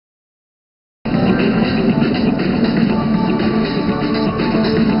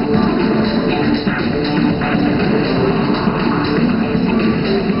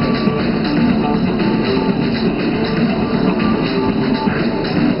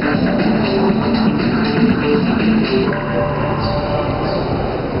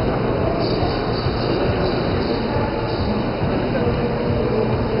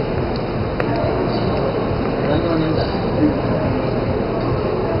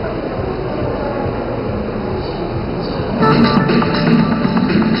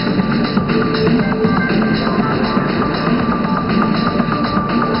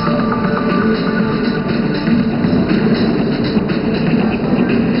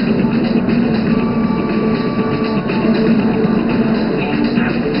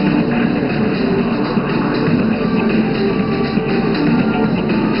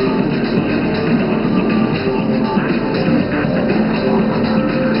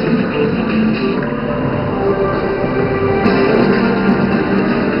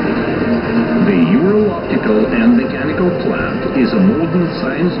Optical and Mechanical Plant is a modern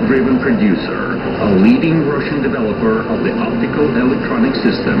science-driven producer, a leading Russian developer of the optical electronic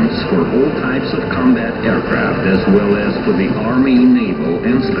systems for all types of combat aircraft as well as for the Army, Naval,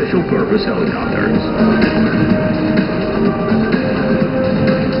 and Special Purpose helicopters.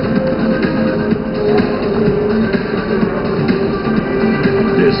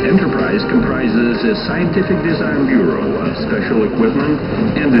 This enterprise comprises a scientific design bureau of special equipment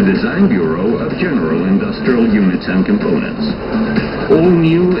and a design bureau of general industrial units and components. All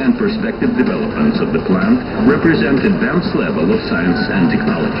new and prospective developments of the plant represent advanced level of science and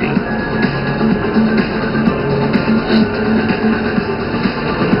technology.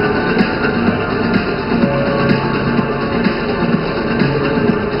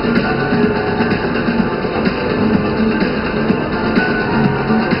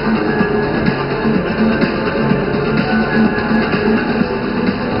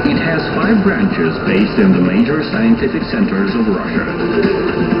 Branches based in the major scientific centers of Russia.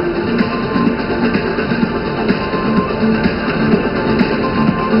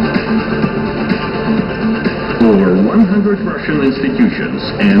 Over 100 Russian institutions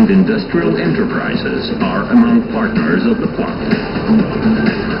and industrial enterprises are among partners of the plant.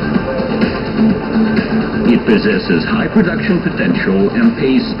 It possesses high production potential and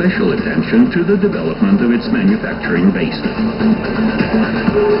pays special attention to the development of its manufacturing bases.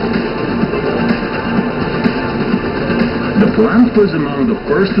 The plant was among the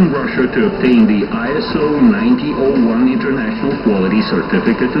first in Russia to obtain the ISO 9001 International Quality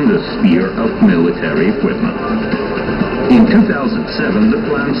Certificate in the sphere of military equipment. In 2007, the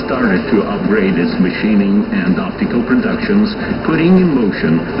plant started to upgrade its machining and optical productions, putting in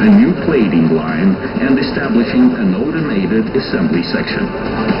motion a new plating line and establishing an automated assembly section.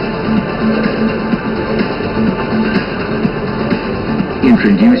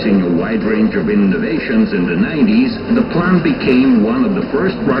 Introducing a wide range of innovations in the 90s, the plant became one of the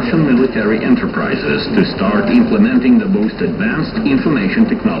first Russian military enterprises to start implementing the most advanced information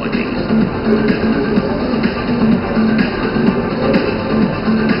technologies.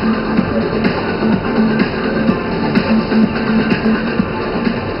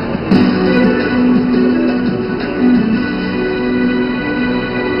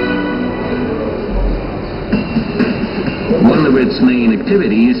 One of its main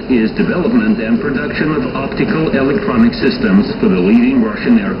activities is development and production of optical electronic systems for the leading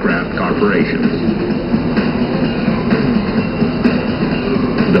Russian aircraft corporations.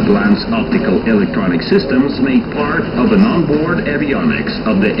 The plant's optical electronic systems make part of an onboard avionics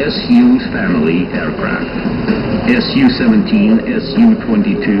of the Su family aircraft. Su-17,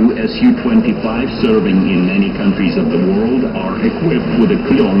 Su-22, Su-25 serving in many countries of the world are equipped with a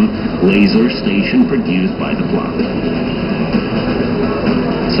Cleon laser station produced by the plant.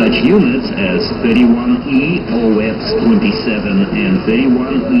 Such units as 31E OX-27 and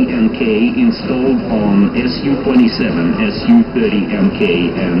 31EMK installed on Su-27, Su-30MK,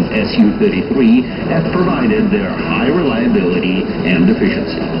 and Su-33 have provided their high reliability and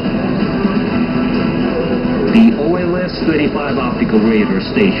efficiency. The OLS-35 optical radar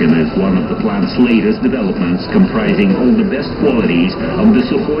station is one of the plant's latest developments, comprising all the best qualities of the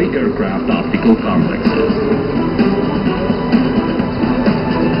Sukhoi aircraft optical complexes.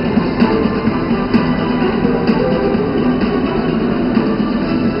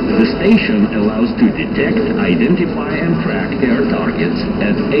 The station allows to detect, identify, and track air targets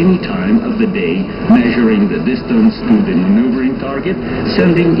at any time of the day, measuring the distance to the maneuvering target,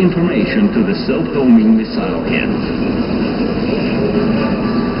 sending information to the self-homing missile head.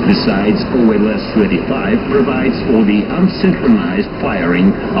 Besides, OLS-35 provides for the unsynchronized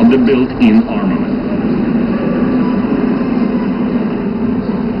firing of the built-in armament.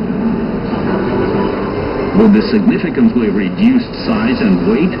 With the significantly reduced size and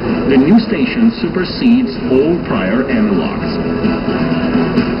weight, the new station supersedes all prior analogs.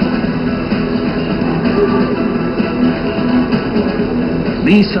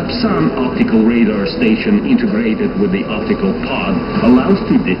 The Sapsan optical radar station integrated with the optical pod allows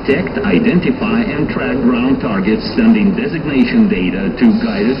to detect, identify, and track ground targets, sending designation data to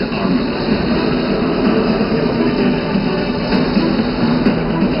guided armaments.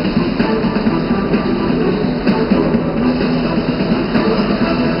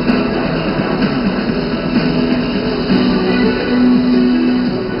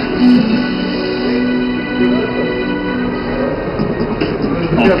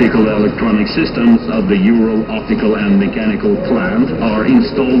 Optical electronic systems of the Ural Optical and Mechanical Plant are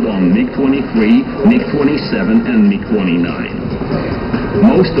installed on MiG-23, MiG-27, and MiG-29.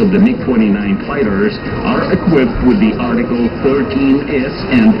 Most of the MiG-29 fighters are equipped with the Article 13S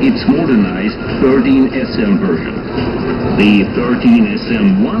and its modernized 13SM version. The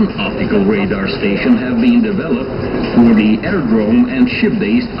 13SM-1 optical radar station have been developed for the airdrome and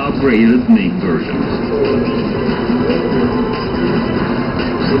ship-based upgraded MiG versions.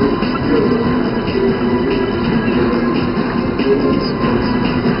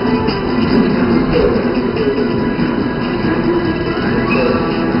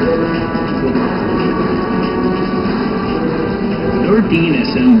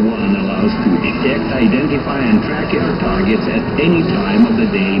 13SM-1 allows to detect, identify, and track air targets at any time of the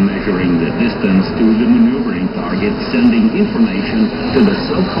day, measuring the distance to the maneuvering target, sending information to the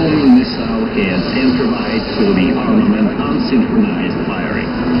self-homing missile heads, and provides for the armament unsynchronized firing.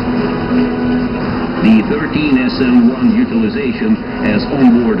 The 13SM-1 utilization as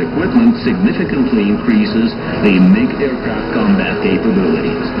onboard equipment significantly increases the MiG aircraft combat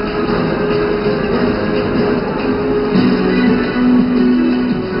capabilities.